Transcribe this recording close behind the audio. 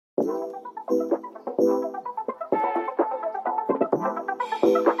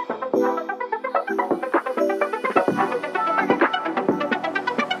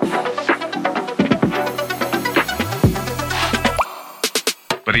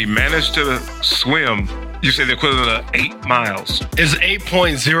he managed to swim, you said the equivalent of 8 miles. It's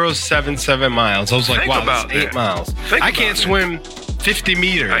 8.077 miles. I was like, Think wow, about that's 8 that. miles. Think I can't about swim 50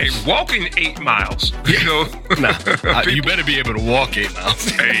 meters. Hey, walking 8 miles, you know. Nah, you better be able to walk 8 miles.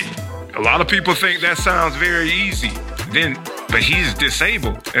 Hey, a lot of people think that sounds very easy. But he's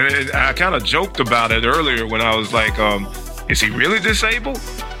disabled. And I kind of joked about it earlier when I was like, is he really disabled?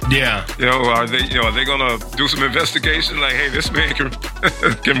 Yeah. Are they gonna do some investigation? Like, hey, this man can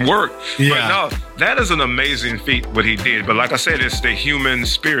work. Yeah. But no, that is an amazing feat what he did. But like I said, it's the human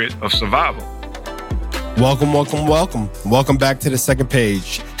spirit of survival. Welcome back to the second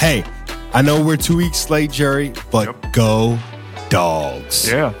page. Hey, I know we're 2 weeks late, Jerry, but Go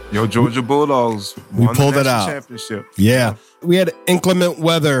Dogs. Yeah, your Georgia Bulldogs We won pulled the it out. championship. Yeah. We had inclement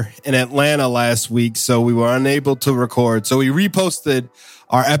weather in Atlanta last week, so we were unable to record. So we reposted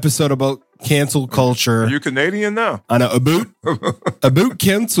our episode about cancel culture. Are you Canadian now? I know, about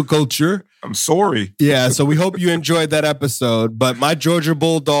cancel culture. I'm sorry. Yeah, so we hope you enjoyed that episode. But my Georgia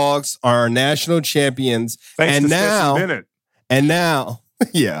Bulldogs are national champions. Thanks and to now, Stetson Bennett. and now,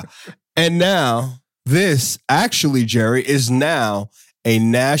 yeah. And now, this actually, Jerry, is now a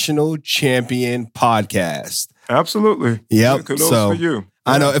national champion podcast. Absolutely. Yep. Kudos So for you.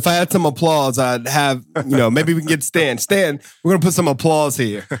 I know if I had some applause, I'd have, maybe we can get Stan. Stan, we're going to put some applause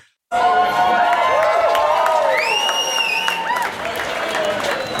here.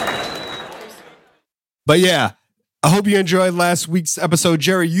 But yeah, I hope you enjoyed last week's episode.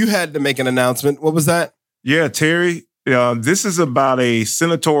 Jerry, you had to make an announcement. What was that? Yeah, Terry, this is about a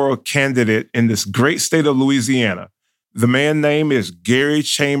senatorial candidate in this great state of Louisiana. The man's name is Gary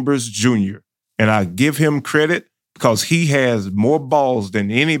Chambers Jr., and I give him credit because he has more balls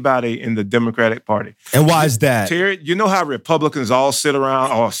than anybody in the Democratic Party. And why is that? Terry, you know how Republicans all sit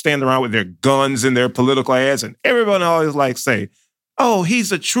around or stand around with their guns in their political ads, and everyone always say, oh,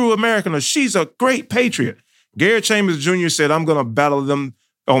 he's a true American or she's a great patriot. Gary Chambers Jr. said, I'm going to battle them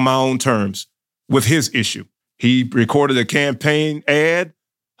on my own terms with his issue. He recorded a campaign ad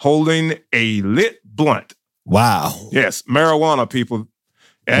holding a lit blunt. Wow. Yes, marijuana, people.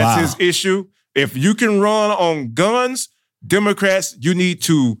 That's his issue. If you can run on guns, Democrats, you need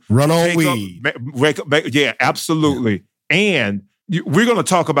to run on weed. Yeah, absolutely. Yeah. And we're going to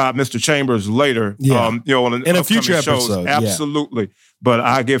talk about Mr. Chambers later. Yeah. In a future episode. Absolutely. Yeah. But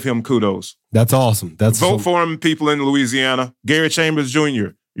I give him kudos. That's awesome. Vote for him, people in Louisiana. Gary Chambers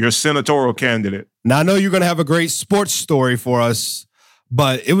Jr., your senatorial candidate. Now, I know you're going to have a great sports story for us,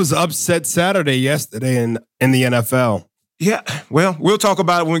 but it was upset Saturday yesterday in the NFL. Yeah, well, we'll talk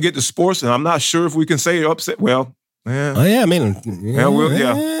about it when we get to sports, and I'm not sure if we can say upset. Well, yeah. Oh, yeah, I mean, we'll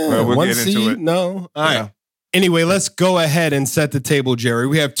get into it. No. All right. Yeah. Anyway, let's go ahead and set the table, Jerry.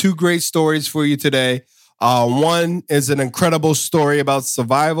 We have two great stories for you today. One is an incredible story about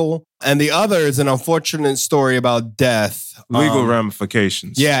survival, and the other is an unfortunate story about death. Legal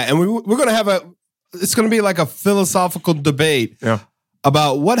ramifications. Yeah, and we're going to have it's going to be like a philosophical debate. Yeah.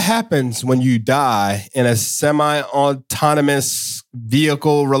 About what happens when you die in a semi-autonomous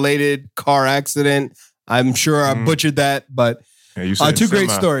vehicle-related car accident. I'm sure I butchered that, but you said two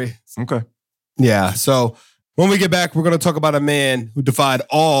great stories. Okay. Yeah, so when we get back, we're going to talk about a man who defied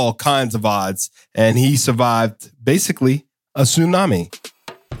all kinds of odds, and he survived, basically, a tsunami.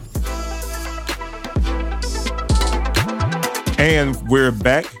 And we're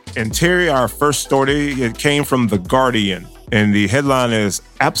back. And Terry, our first story, it came from The Guardian. And the headline is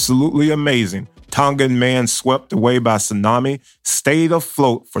absolutely amazing. Tongan man swept away by tsunami, stayed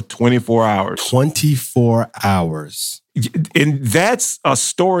afloat for 24 hours. 24 hours. And that's a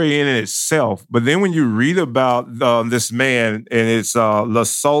story in itself. But then when you read about this man, and it's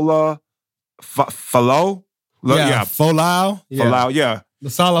Lasola Falau. Folau. Falau, yeah.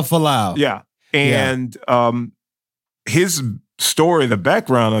 Lasola Falau. Yeah. And his story, the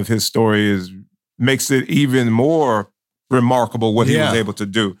background of his story makes it even more remarkable what he was able to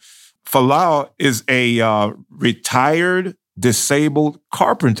do. Falau is a retired, disabled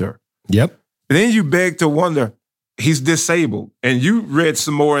carpenter. Yep. And then you beg to wonder, he's disabled. And you read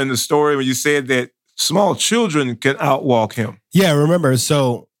some more in the story when you said that small children can outwalk him. Yeah, remember,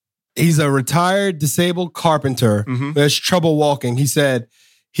 so he's a retired, disabled carpenter who has trouble walking. He said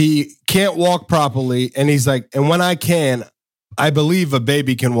he can't walk properly. And he's like, and when I can, I believe a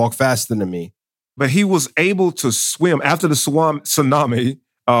baby can walk faster than me. But he was able to swim. After the tsunami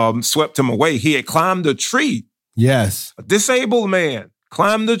swept him away, he had climbed a tree. Yes. A disabled man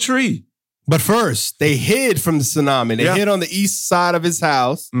climbed a tree. But first, they hid from the tsunami. They hid on the east side of his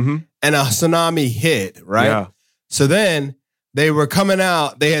house, and a tsunami hit, right? Yeah. So then they were coming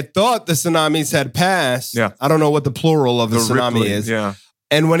out. They had thought the tsunamis had passed. Yeah. I don't know what the plural of the tsunami rippling, is. Yeah.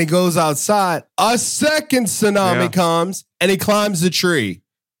 And when he goes outside, a second tsunami comes and he climbs the tree.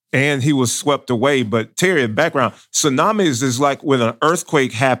 And he was swept away. But Terry, background, tsunamis is like when an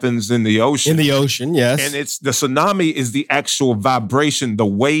earthquake happens in the ocean. In the ocean, yes. And it's the tsunami is the actual vibration, the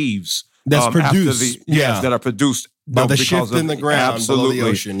waves that's produced. that are produced by the shift in the ground below the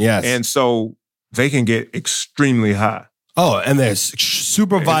ocean, yes. And so they can get extremely high. Oh, and they're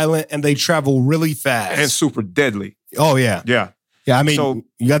super violent and they travel really fast. And super deadly. Oh, yeah. Yeah. Yeah, I mean,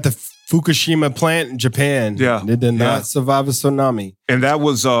 you got the Fukushima plant in Japan. Yeah. It did not survive a tsunami. And that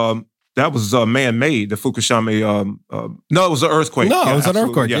was man-made, the Fukushima. No, it was an earthquake. No, it was an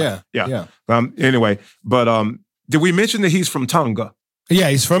earthquake, yeah. Anyway, but did we mention that he's from Tonga? Yeah,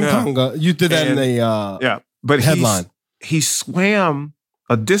 he's from Tonga. You did that in the headline. He swam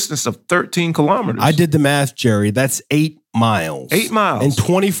a distance of 13 kilometers. I did the math, Jerry. That's 8 miles. 8 miles. In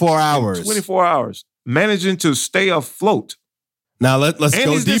 24 hours. 24 hours. Managing to stay afloat. Now let's go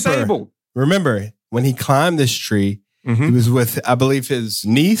he's deeper. Disabled. Remember, when he climbed this tree, he was with, I believe, his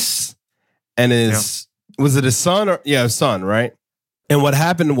niece and was it his son? His son, right? And what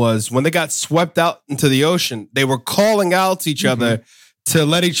happened was when they got swept out into the ocean, they were calling out to each other to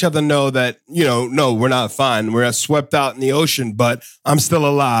let each other know that, no, we're not fine. We're swept out in the ocean, but I'm still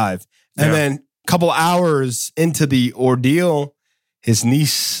alive. And then a couple hours into the ordeal, his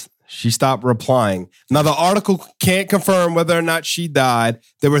niece, she stopped replying. Now, the article can't confirm whether or not she died.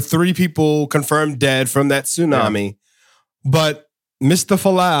 There were 3 people confirmed dead from that tsunami. But Mr.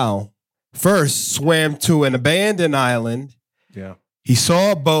 Falau first swam to an abandoned island. Yeah. He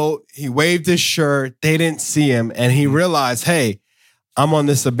saw a boat. He waved his shirt. They didn't see him. And he realized, hey, I'm on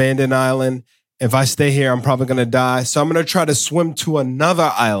this abandoned island. If I stay here, I'm probably going to die. So I'm going to try to swim to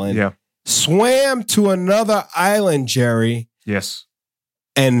another island. Yeah. Swam to another island, Jerry. Yes.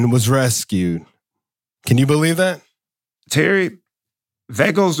 And was rescued. Can you believe that? Terry,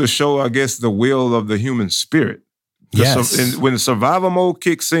 that goes to show, I guess, the will of the human spirit. Yes. When survival mode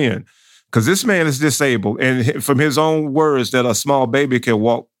kicks in, because this man is disabled, and from his own words, that a small baby can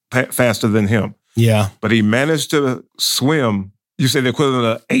walk faster than him. Yeah. But he managed to swim, you say the equivalent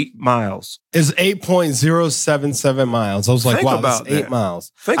of 8 miles. It's 8.077 miles. I was like, wow, that's 8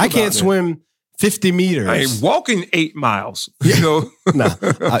 miles. I can't swim 50 meters. I ain't walking 8 miles. You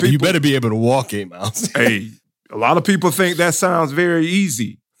better be able to walk 8 miles. Hey, a lot of people think that sounds very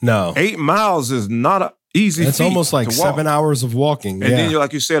easy. No. 8 miles is not an easy feat. It's almost like 7 hours of walking. And then,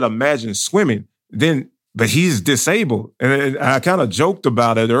 like you said, imagine swimming. But he's disabled. And I kind of joked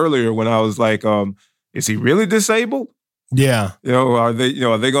about it earlier when I was like, is he really disabled? Yeah. Are they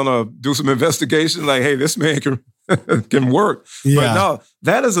going to do some investigation? Like, hey, this man can work. Yeah. But no,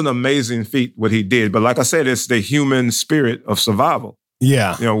 that is an amazing feat, what he did. But like I said, it's the human spirit of survival.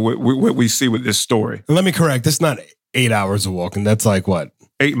 Yeah. What we see with this story. Let me correct. It's not 8 hours of walking. That's like what?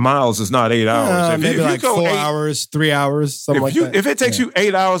 8 miles is not 8 hours. Maybe like 4 hours, 3 hours, something like that. If it takes you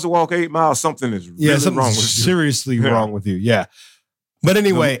 8 hours to walk 8 miles, something is really wrong with you. Seriously wrong with you. Yeah. But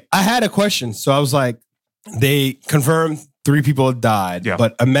anyway, I had a question. So I was like, they confirmed 3 people had died. Yeah.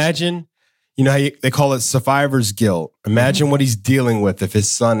 But imagine, how they call it survivor's guilt. Imagine what he's dealing with if his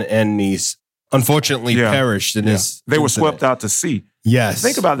son and niece unfortunately perished in this. They were swept out to sea. Yes.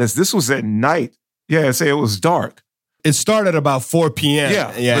 Think about this. This was at night. Yeah, say it was dark. It started about 4 p.m.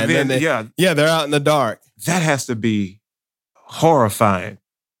 Yeah. But then they're out in the dark. That has to be horrifying.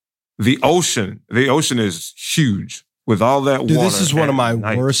 The ocean is huge with all that water. This is one of my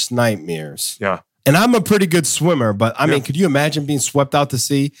worst nightmares. Yeah. And I'm a pretty good swimmer, but I mean, could you imagine being swept out to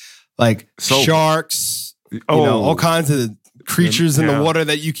sea? Like sharks, all kinds of creatures in the water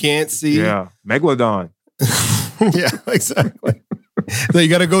that you can't see. Yeah. Megalodon. Yeah, exactly. So you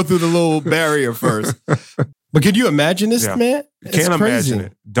got to go through the little barrier first. But could you imagine this, man? Can't imagine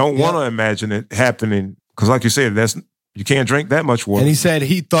it. Don't want to imagine it happening. Because like you said, you can't drink that much water. And he said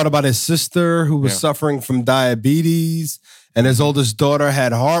he thought about his sister who was suffering from diabetes, and his oldest daughter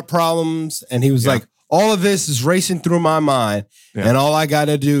had heart problems. And he was like, all of this is racing through my mind, and all I got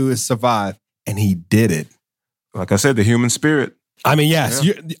to do is survive. And he did it. Like I said, the human spirit. I mean, yes.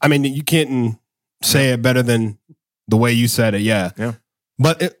 Yeah. You can't say it better than the way you said it. Yeah. Yeah.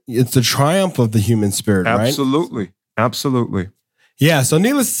 But it's the triumph of the human spirit, right? Absolutely. Absolutely. Yeah. So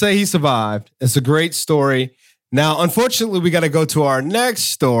needless to say, he survived. It's a great story. Now, unfortunately, we got to go to our next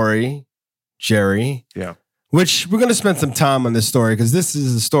story, Jerry. Yeah. Which we're going to spend some time on this story because this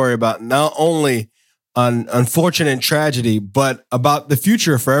is a story about not only an unfortunate tragedy, but about the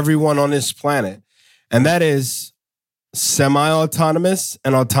future for everyone on this planet. And that is semi-autonomous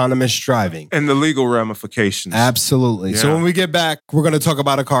and autonomous driving. And the legal ramifications. Absolutely. Yeah. So when we get back, we're going to talk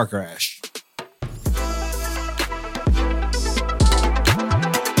about a car crash.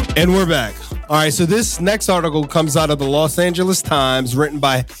 And we're back. All right, so this next article comes out of the Los Angeles Times, written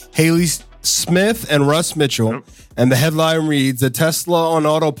by Haley Smith and Russ Mitchell. Yep. And the headline reads, "A Tesla on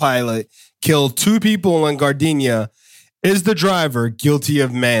autopilot killed 2 people in Gardenia. Is the driver guilty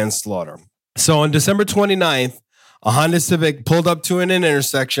of manslaughter?" So on December 29th, a Honda Civic pulled up to an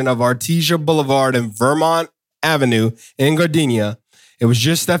intersection of Artesia Boulevard and Vermont Avenue in Gardenia. It was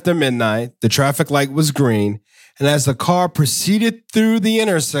just after midnight. The traffic light was green. And as the car proceeded through the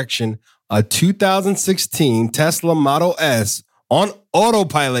intersection, a 2016 Tesla Model S on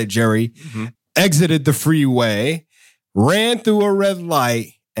autopilot, Jerry, exited the freeway, ran through a red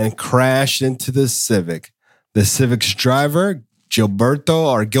light, and crashed into the Civic. The Civic's driver,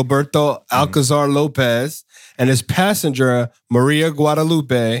 Gilberto Alcazar Lopez, and his passenger, Maria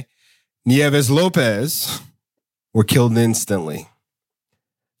Guadalupe Nieves Lopez, were killed instantly.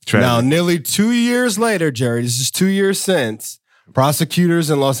 Tragic. Now, nearly 2 years later, Jerry, this is 2 years since,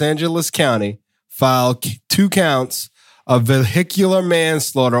 prosecutors in Los Angeles County filed 2 counts of vehicular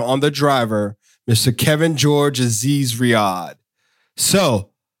manslaughter on the driver, Mr. Kevin George Aziz Riyad.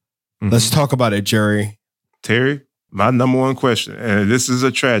 So, let's talk about it, Jerry. Terry, my number one question, and this is a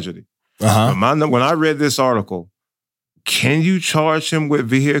tragedy. When I read this article, can you charge him with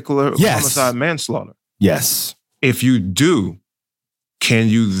vehicular homicide manslaughter? Yes. If you do, can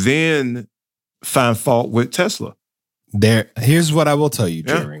you then find fault with Tesla? Here's what I will tell you,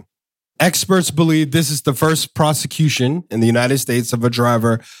 Jerry. Experts believe this is the first prosecution in the United States of a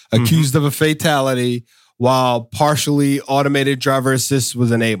driver accused of a fatality while partially automated driver assist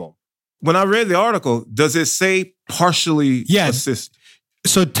was enabled. When I read the article, does it say partially assist?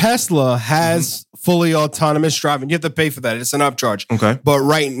 So Tesla has fully autonomous driving. You have to pay for that. It's an upcharge. Okay. But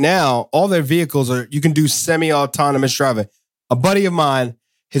right now, all their vehicles you can do semi-autonomous driving. A buddy of mine,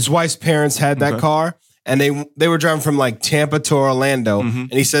 his wife's parents had that car, and they were driving from like Tampa to Orlando.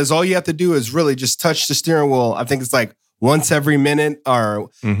 And he says, all you have to do is really just touch the steering wheel. I think it's like once every minute or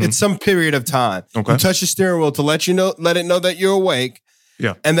it's some period of time. Okay. You touch the steering wheel to let it know that you're awake.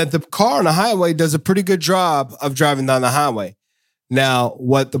 Yeah. And that the car on the highway does a pretty good job of driving down the highway. Now,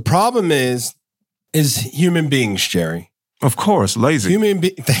 what the problem is human beings, Jerry. Of course, lazy.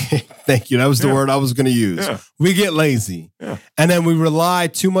 Thank you. That was the word I was going to use. Yeah. We get lazy. Yeah. And then we rely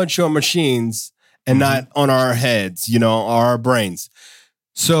too much on machines and not on our heads, or our brains.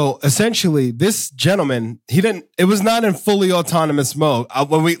 So essentially, this gentleman, it was not in fully autonomous mode.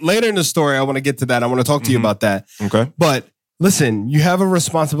 Later in the story, I want to get to that. I want to talk to you about that. Okay. But listen, you have a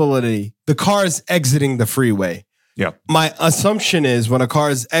responsibility. The car is exiting the freeway. Yeah. My assumption is when a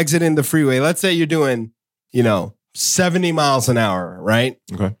car is exiting the freeway, let's say you're doing, 70 miles an hour, right?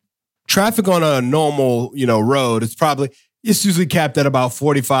 Okay. Traffic on a normal, road, it's usually capped at about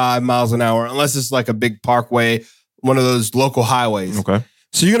 45 miles an hour, unless it's like a big parkway, one of those local highways. Okay.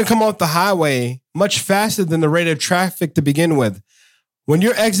 So you're going to come off the highway much faster than the rate of traffic to begin with. When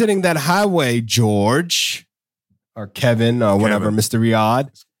you're exiting that highway, George, or Kevin, or whatever, Mr. Riyad,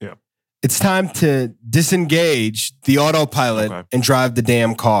 it's time to disengage the autopilot and drive the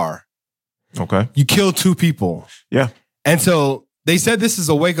damn car. Okay. You killed 2 people. Yeah. And so they said this is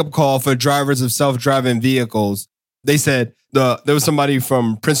a wake-up call for drivers of self-driving vehicles. They said, there was somebody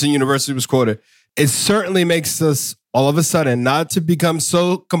from Princeton University was quoted, "It certainly makes us all of a sudden not to become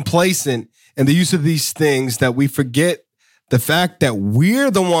so complacent in the use of these things that we forget the fact that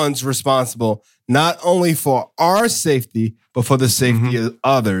we're the ones responsible not only for our safety, but for the safety of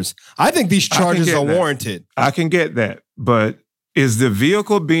others." I think these charges are warranted. I can get that. But is the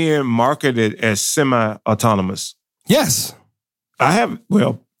vehicle being marketed as semi-autonomous? Yes.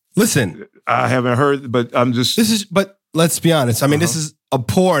 Listen, I haven't heard, but I'm just... But let's be honest. I mean, this is a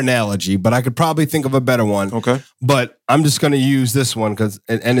poor analogy, but I could probably think of a better one. Okay. But I'm just going to use this one because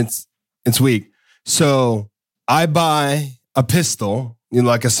it's weak. So I buy a pistol,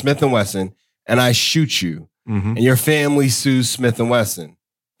 like a Smith & Wesson, and I shoot you, and your family sues Smith & Wesson.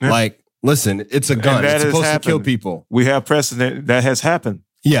 Yeah. Listen, it's a gun. It's supposed to kill people. We have precedent that has happened.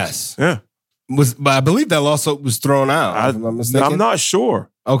 Yes. Yeah. But I believe that lawsuit was thrown out. I'm not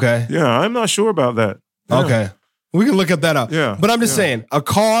sure. Okay. Yeah, I'm not sure about that. Yeah. Okay. We can look at that up. Yeah. But I'm just saying, a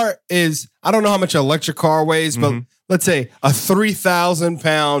car is, I don't know how much an electric car weighs, but let's say a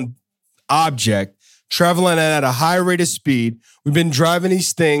 3,000-pound object traveling at a high rate of speed. We've been driving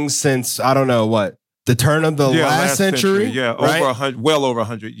these things since, I don't know what, the turn of the last century. Yeah, right? well over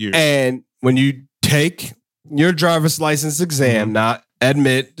 100 years. And when you take your driver's license exam,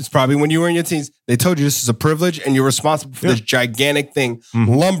 it's probably when you were in your teens, they told you this is a privilege and you're responsible for this gigantic thing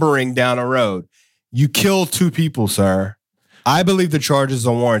lumbering down a road. You killed 2 people, sir. I believe the charges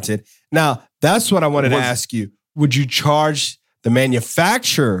are warranted. Now, that's what I wanted to ask you. Would you charge the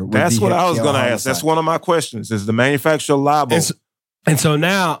manufacturer would That's be what I was going to ask. homicide. That's one of my questions. Is the manufacturer liable? And so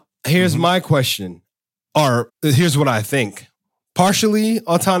now, here's my question, or here's what I think. Partially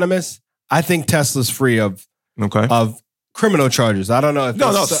autonomous, I think Tesla's free of criminal charges. I don't know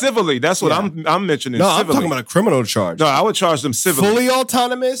if civilly. That's what I'm mentioning. No, civilly. I'm talking about a criminal charge. No, I would charge them civilly. Fully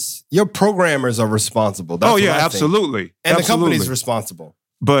autonomous, your programmers are responsible. That's what I think. Absolutely. And absolutely. the company's responsible.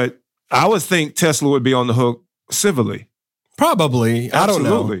 But I would think Tesla would be on the hook civilly. Probably. I don't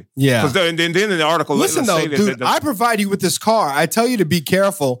know. Yeah. And then in the article, listen though, dude, I provide you with this car. I tell you to be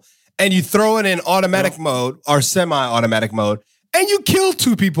careful, and you throw it in automatic mode or semi-automatic mode, and you kill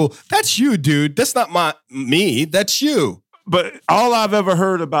 2 people. That's you, dude. That's not me. That's you. But all I've ever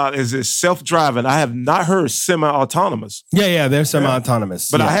heard about is this self-driving. I have not heard semi-autonomous. Yeah, they're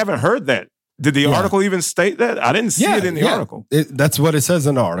semi-autonomous. But I haven't heard that. Did the article even state that? I didn't see it in the article. That's what it says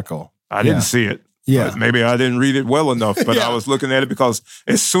in the article. I didn't see it. Yeah. Maybe I didn't read it well enough, but I was looking at it because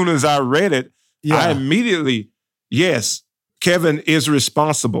as soon as I read it, I immediately, yes, Kevin is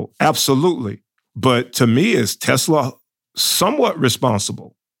responsible. Absolutely. But to me, is Tesla somewhat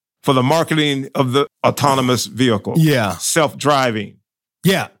responsible for the marketing of the autonomous vehicle? Yeah. Self-driving.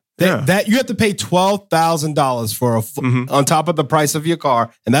 Yeah. That you have to pay $12,000 for on top of the price of your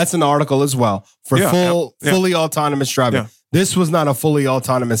car, and that's an article as well, for fully autonomous driving. Yeah. This was not a fully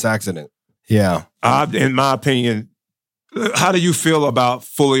autonomous accident. Yeah. In my opinion, how do you feel about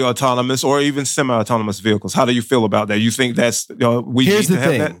fully autonomous or even semi-autonomous vehicles? How do you feel about that? You think that's we Here's need the to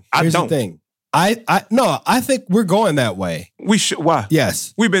thing. have that? I Here's don't. The thing. I think we're going that way. We should. Why?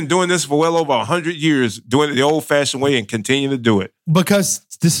 Yes. We've been doing this for well over 100 years, doing it the old-fashioned way and continue to do it. Because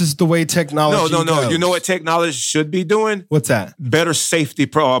this is the way technology goes. You know what technology should be doing? What's that? Better safety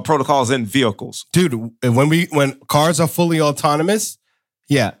protocols in vehicles. Dude, when cars are fully autonomous,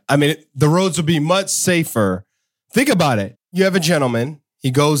 I mean, the roads will be much safer. Think about it. You have a gentleman, he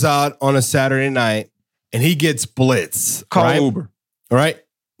goes out on a Saturday night and he gets blitz. Call Uber. Right?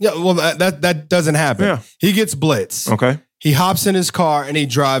 Yeah, well, that doesn't happen. Yeah. He gets blitz. Okay. He hops in his car and he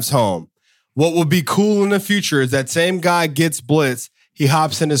drives home. What will be cool in the future is that same guy gets blitz, he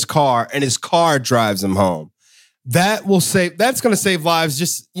hops in his car and his car drives him home. That's going to save lives.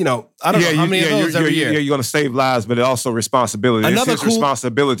 Just, I don't know how many of those every year. Yeah, you're going to save lives, but it's also responsibility. It's his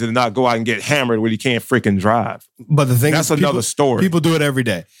responsibility to not go out and get hammered when he can't freaking drive. But the thing that's another story. People do it every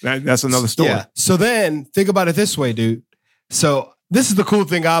day. That's another story. Yeah. So then think about it this way, dude. So this is the cool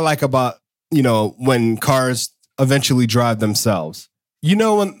thing I like about, when cars eventually drive themselves.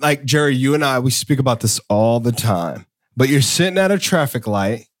 When, like, Jerry, you and I, we speak about this all the time, but you're sitting at a traffic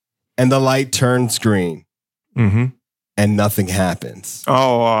light and the light turns green. Mm-hmm. And nothing happens.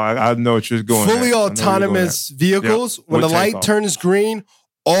 Oh, I know what you're going. Fully autonomous vehicles, when the light turns green,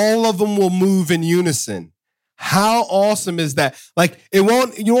 all of them will move in unison. How awesome is that? Like, you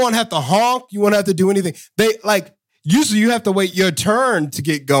won't have to honk, you won't have to do anything. Usually you have to wait your turn to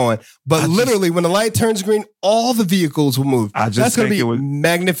get going. But literally, when the light turns green, all the vehicles will move. That's going to be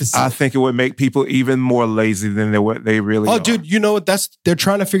magnificent. I think it would make people even more lazy than they really are. Oh, dude, you know what? They're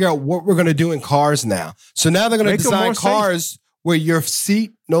trying to figure out what we're going to do in cars now. So now they're going to design cars where your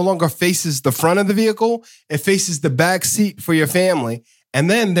seat no longer faces the front of the vehicle. It faces the back seat for your family.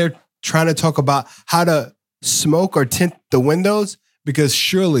 And then they're trying to talk about how to smoke or tint the windows, because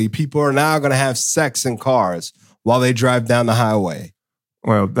surely people are now going to have sex in cars while they drive down the highway.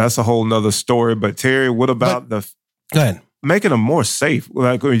 Well, that's a whole nother story. But Terry, what about go ahead. Making them more safe?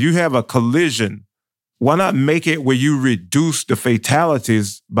 Like when you have a collision, why not make it where you reduce the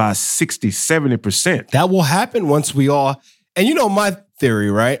fatalities by 60, 70%? That will happen once we all, and my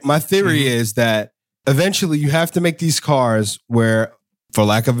theory, right? My theory is that eventually you have to make these cars where, for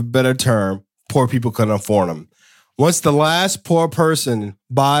lack of a better term, poor people can afford them. Once the last poor person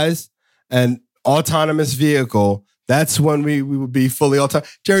buys an autonomous vehicle, that's when we would be fully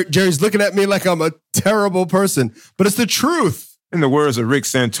autonomous. Jerry's looking at me like I'm a terrible person, but it's the truth. In the words of Rick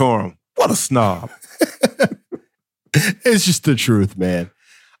Santorum, what a snob. It's just the truth, man.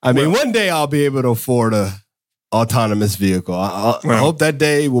 I mean, one day I'll be able to afford a autonomous vehicle. I hope that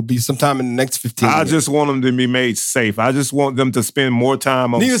day will be sometime in the next 15 years. I just want them to be made safe. I just want them to spend more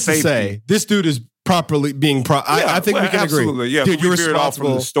time on safety. Needless to say, this dude is properly being I think we can absolutely agree. Yeah, dude, you're responsible. Off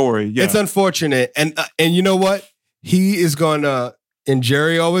from the story. Yeah. It's unfortunate. And you know what? He is going to, and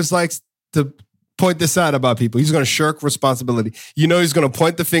Jerry always likes to point this out about people. He's going to shirk responsibility. He's going to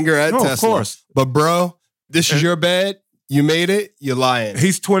point the finger at Tesla. Of course. But bro, this is your bed. You made it. You're lying.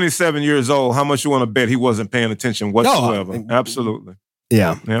 He's 27 years old. How much you want to bet he wasn't paying attention whatsoever? No, absolutely.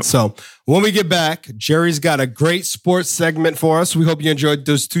 Yeah. Yep. So when we get back, Jerry's got a great sports segment for us. We hope you enjoyed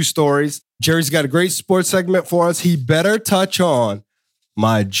those 2 stories. Jerry's got a great sports segment for us. He better touch on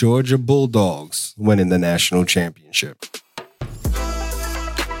my Georgia Bulldogs winning the national championship.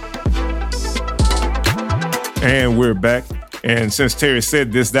 And we're back. And since Terry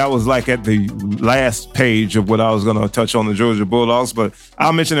said this, that was like at the last page of what I was going to touch on the Georgia Bulldogs, but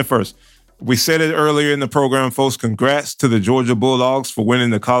I'll mention it first. We said it earlier in the program, folks. Congrats to the Georgia Bulldogs for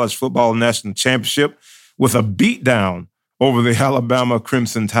winning the college football national championship with a beatdown over the Alabama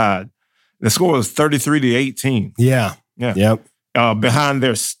Crimson Tide. The score was 33-18. Yeah. Yep. Behind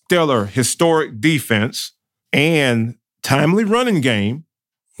their stellar, historic defense and timely running game.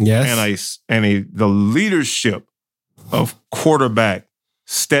 Yes. And the leadership of quarterback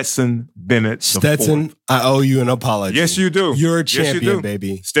Stetson Bennett. Stetson, I owe you an apology. Yes, you do. You're a champion,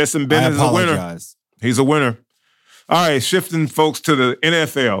 baby. Stetson Bennett is a winner. He's a winner. All right, shifting folks to the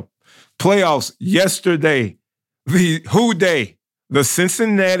NFL. Playoffs yesterday. The Who Day. The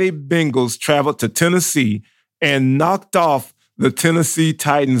Cincinnati Bengals traveled to Tennessee and knocked off the Tennessee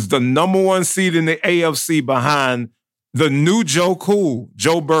Titans, the number 1 seed in the AFC behind the new Joe Cool.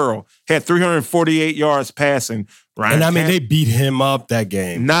 Joe Burrow had 348 yards passing. They beat him up that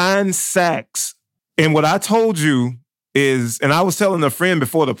game. 9 sacks. And what I told you is, and I was telling a friend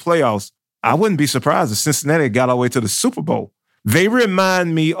before the playoffs, I wouldn't be surprised if Cincinnati got all the way to the Super Bowl. They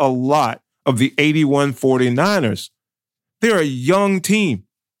remind me a lot of the 81 49ers. They're a young team.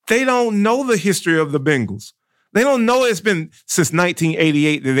 They don't know the history of the Bengals. They don't know it's been since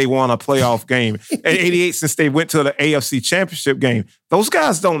 1988 that they won a playoff game. At 88 since they went to the AFC Championship game. Those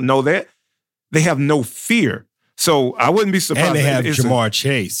guys don't know that. They have no fear. So I wouldn't be surprised. And they have Jamar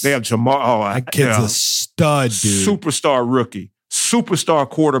Chase. They have Jamar. Oh, that kid's a stud, dude. Superstar rookie, superstar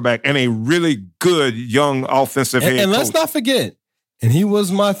quarterback, and a really good young offensive head coach. And let's not forget, and he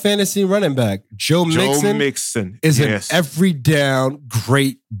was my fantasy running back. Joe Mixon is an every down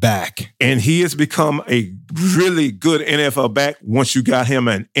great back. And he has become a really good NFL back once you got him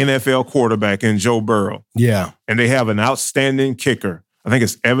an NFL quarterback in Joe Burrow. Yeah. And they have an outstanding kicker. I think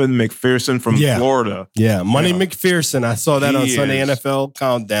it's Evan McPherson from Florida. Yeah, Money McPherson. I saw that on Sunday NFL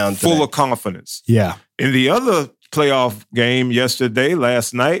Countdown today. Full of confidence. Yeah. In the other playoff game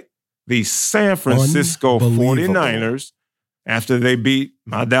last night, the San Francisco 49ers, after they beat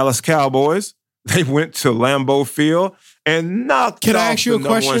my Dallas Cowboys, they went to Lambeau Field and knocked off the number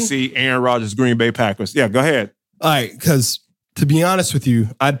 1 seed Aaron Rodgers' Green Bay Packers. Yeah, go ahead. All right, because to be honest with you,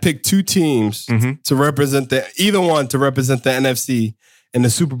 I'd pick 2 teams to represent either one to represent the NFC in the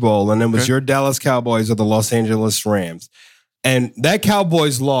Super Bowl, and it was your Dallas Cowboys or the Los Angeles Rams. And that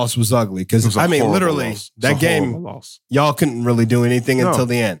Cowboys loss was ugly because, literally, that game, y'all couldn't really do anything until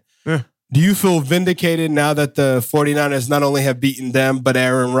the end. Yeah. Do you feel vindicated now that the 49ers not only have beaten them, but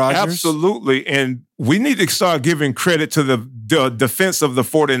Aaron Rodgers? Absolutely. And we need to start giving credit to the defense of the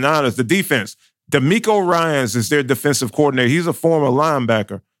 49ers, the defense. DeMeco Ryans is their defensive coordinator. He's a former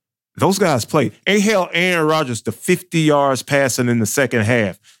linebacker. Those guys play. They held Aaron Rodgers to 50 yards passing in the second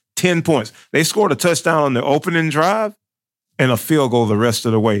half, 10 points. They scored a touchdown on the opening drive and a field goal the rest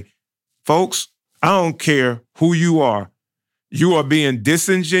of the way. Folks, I don't care who you are being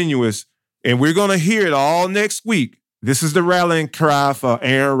disingenuous, and we're going to hear it all next week. This is the rallying cry for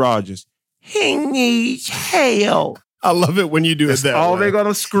Aaron Rodgers. He needs help. I love it when you do That's it that all way. they're going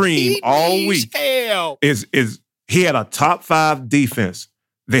to scream all week. Help. Is he had a top 5 defense.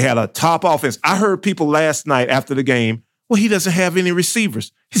 They had a top offense. I heard people last night after the game, well, he doesn't have any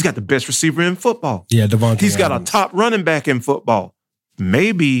receivers. He's got the best receiver in football. Yeah, Devontae He's got Adams. a top running back in football.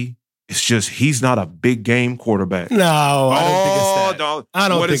 Maybe it's just he's not a big game quarterback. No, I don't think it's that. No. I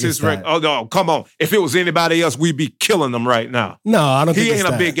don't what think is his it's that. Oh, no, come on. If it was anybody else, we'd be killing them right now. No, I don't think He it's ain't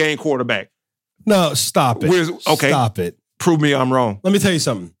a that. big game quarterback. No, stop it. Stop it. Prove me I'm wrong. Let me tell you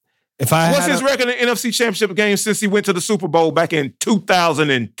something. What's his record in NFC Championship games since he went to the Super Bowl back in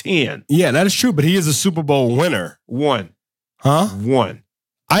 2010? Yeah, that is true, but he is a Super Bowl winner. 1. Huh? 1.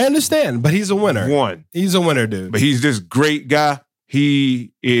 I understand, but he's a winner. 1. He's a winner, dude. But he's this great guy.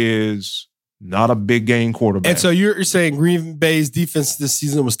 He is not a big game quarterback. And so you're saying Green Bay's defense this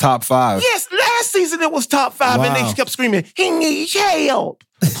season was top 5? Yes, last season it was top 5, Wow. and they kept screaming, he needs help.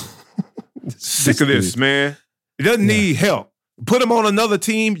 Sick of this, man. He doesn't need help. Put him on another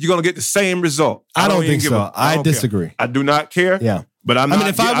team, you're going to get the same result. I don't think so. I disagree. I do not care. Yeah. But I'm not.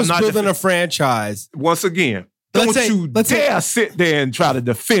 if I was building a franchise. Once again, don't you dare sit there and try to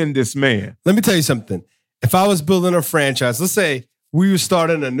defend this man. Let me tell you something. If I was building a franchise, let's say we were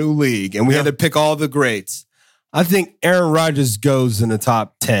starting a new league and we had to pick all the greats, I think Aaron Rodgers goes in the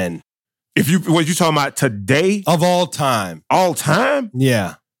top 10. What you talking about today? Of all time. All time?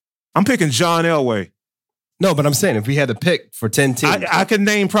 Yeah. I'm picking John Elway. No, but I'm saying if we had to pick for 10 teams. I can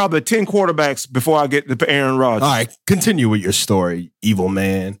name probably 10 quarterbacks before I get to Aaron Rodgers. All right, continue with your story, evil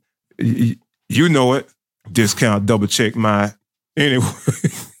man. You know it. Discount, double check my. Anyway.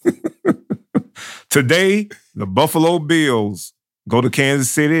 Today, the Buffalo Bills go to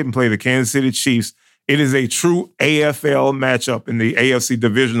Kansas City and play the Kansas City Chiefs. It is a true AFL matchup in the AFC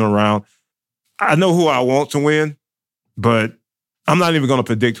divisional round. I know who I want to win, but I'm not even going to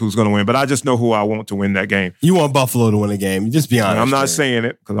predict who's going to win, but I just know who I want to win that game. You want Buffalo to win a game. Just be honest. I'm not saying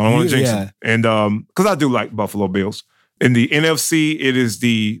it because I don't want to jinx it. And because I do like Buffalo Bills. In the NFC, it is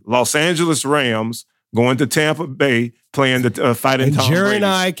the Los Angeles Rams going to Tampa Bay playing the fighting Tom Brady. Jerry and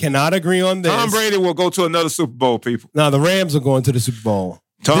I cannot agree on this. Tom Brady will go to another Super Bowl, people. No, the Rams are going to the Super Bowl.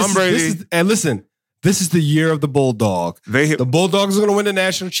 And listen, this is the year of the Bulldog. The Bulldogs are going to win the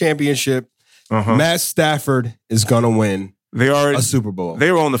national championship. Matt Stafford is going to win a Super Bowl.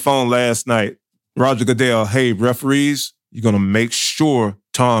 They were on the phone last night. Roger Goodell, hey, referees, you're going to make sure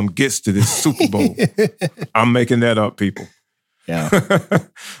Tom gets to this Super Bowl. I'm making that up, people. Yeah.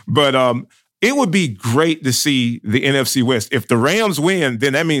 But it would be great to see the NFC West. If the Rams win,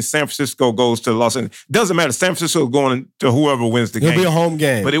 then that means San Francisco goes to Los Angeles. Doesn't matter. San Francisco is going to whoever wins the game. It'll be a home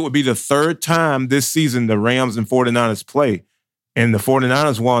game. But it would be the third time this season the Rams and 49ers play. And the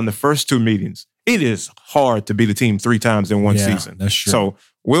 49ers won the first two meetings. It is hard to beat a team 3 times in one season. That's true. So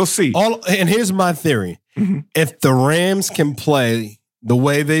we'll see. And here's my theory. If the Rams can play the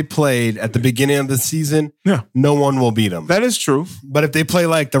way they played at the beginning of the season, no one will beat them. That is true. But if they play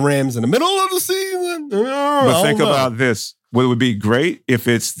like the Rams in the middle of the season, but think about this. What would be great if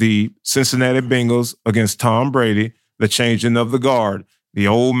it's the Cincinnati Bengals against Tom Brady, the changing of the guard, the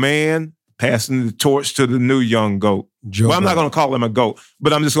old man passing the torch to the new young GOAT. I'm not going to call him a GOAT,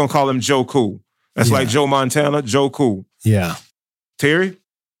 but I'm just going to call him Joe Cool. That's like Joe Montana, Joe Cool. Yeah. Terry,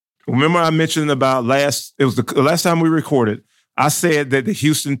 remember I mentioned about it was the last time we recorded, I said that the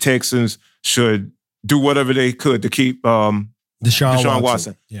Houston Texans should do whatever they could to keep Deshaun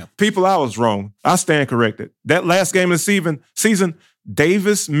Watson. Yeah. People, I was wrong. I stand corrected. That last game of the season,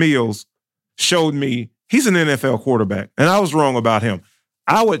 Davis Mills showed me he's an NFL quarterback, and I was wrong about him.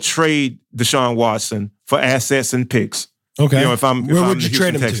 I would trade Deshaun Watson for assets and picks. Okay. If I'm Where would the you Houston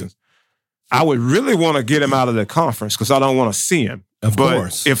trade him Texans. I would really want to get him out of the conference because I don't want to see him. Of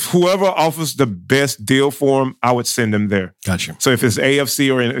course. If whoever offers the best deal for him, I would send him there. Gotcha. So if it's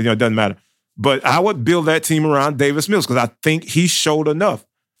AFC or it doesn't matter. But I would build that team around Davis Mills because I think he showed enough.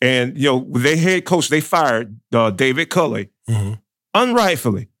 And their head coach, they fired David Culley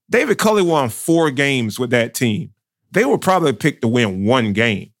unrightfully. David Culley won 4 games with that team. They were probably picked to win 1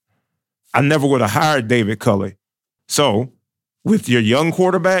 game. I never would have hired David Culley. So with your young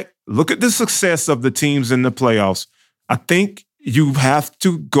quarterback, look at the success of the teams in the playoffs. I think you have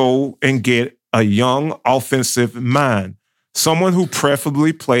to go and get a young offensive mind, someone who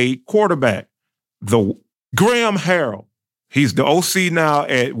preferably played quarterback. Graham Harrell, he's the OC now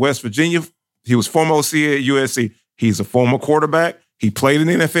at West Virginia. He was former OC at USC. He's a former quarterback. He played in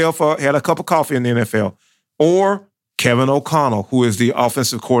the NFL, had a cup of coffee in the NFL. Or Kevin O'Connell, who is the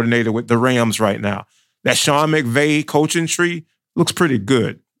offensive coordinator with the Rams right now. That Sean McVay coaching tree looks pretty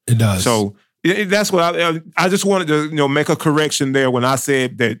good. It does. So that's what I just wanted to make a correction there when I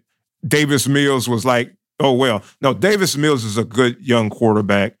said that Davis Mills was like, oh, well. No, Davis Mills is a good young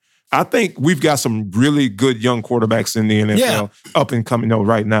quarterback. I think we've got some really good young quarterbacks in the NFL up and coming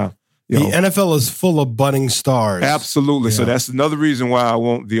right now. The NFL is full of budding stars. Absolutely. Yeah. So that's another reason why I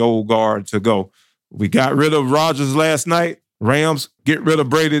want the old guard to go. We got rid of Rodgers last night. Rams, get rid of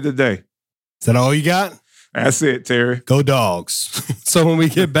Brady today. Is that all you got? That's it, Terry. Go Dogs. So when we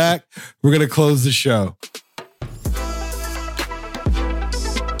get back, we're going to close the show.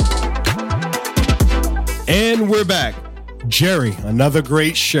 And we're back. Jerry, another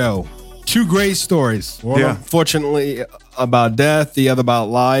great show. 2 great stories. One, unfortunately, about death. The other about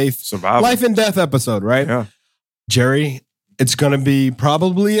life. Survival. Life and death episode, right? Yeah. Jerry, it's going to be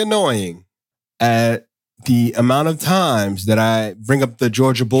probably annoying at the amount of times that I bring up the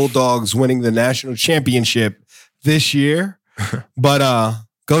Georgia Bulldogs winning the national championship this year. But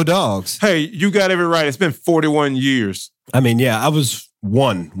go Dogs. Hey, you got every right. It's been 41 years. I mean, I was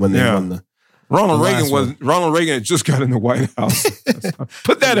 1 when they won the Ronald Reagan had just got in the White House.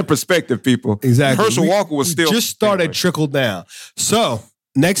 Put that in perspective, people. Exactly. Herschel Walker was still just started trickle down. So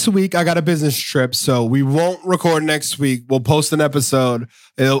next week I got a business trip, so we won't record next week. We'll post an episode.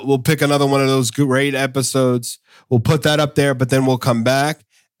 We'll pick another one of those great episodes. We'll put that up there, but then we'll come back.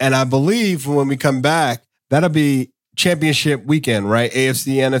 And I believe when we come back, that'll be championship weekend, right?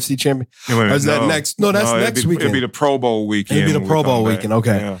 AFC, NFC champion. Or is that next? No, that's next weekend. It'll be the Pro Bowl weekend. It'll be the Pro Bowl weekend.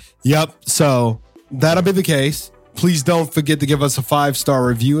 Okay. Yeah. Yep. So that'll be the case. Please don't forget to give us a 5-star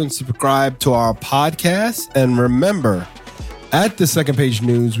review and subscribe to our podcast. And remember, at the Second Page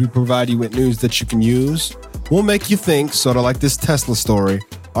News, we provide you with news that you can use. We'll make you think, sort of like this Tesla story,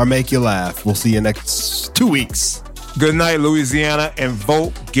 or make you laugh. We'll see you next 2 weeks. Good night, Louisiana, and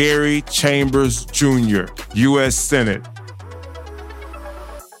vote Gary Chambers Jr., U.S. Senate.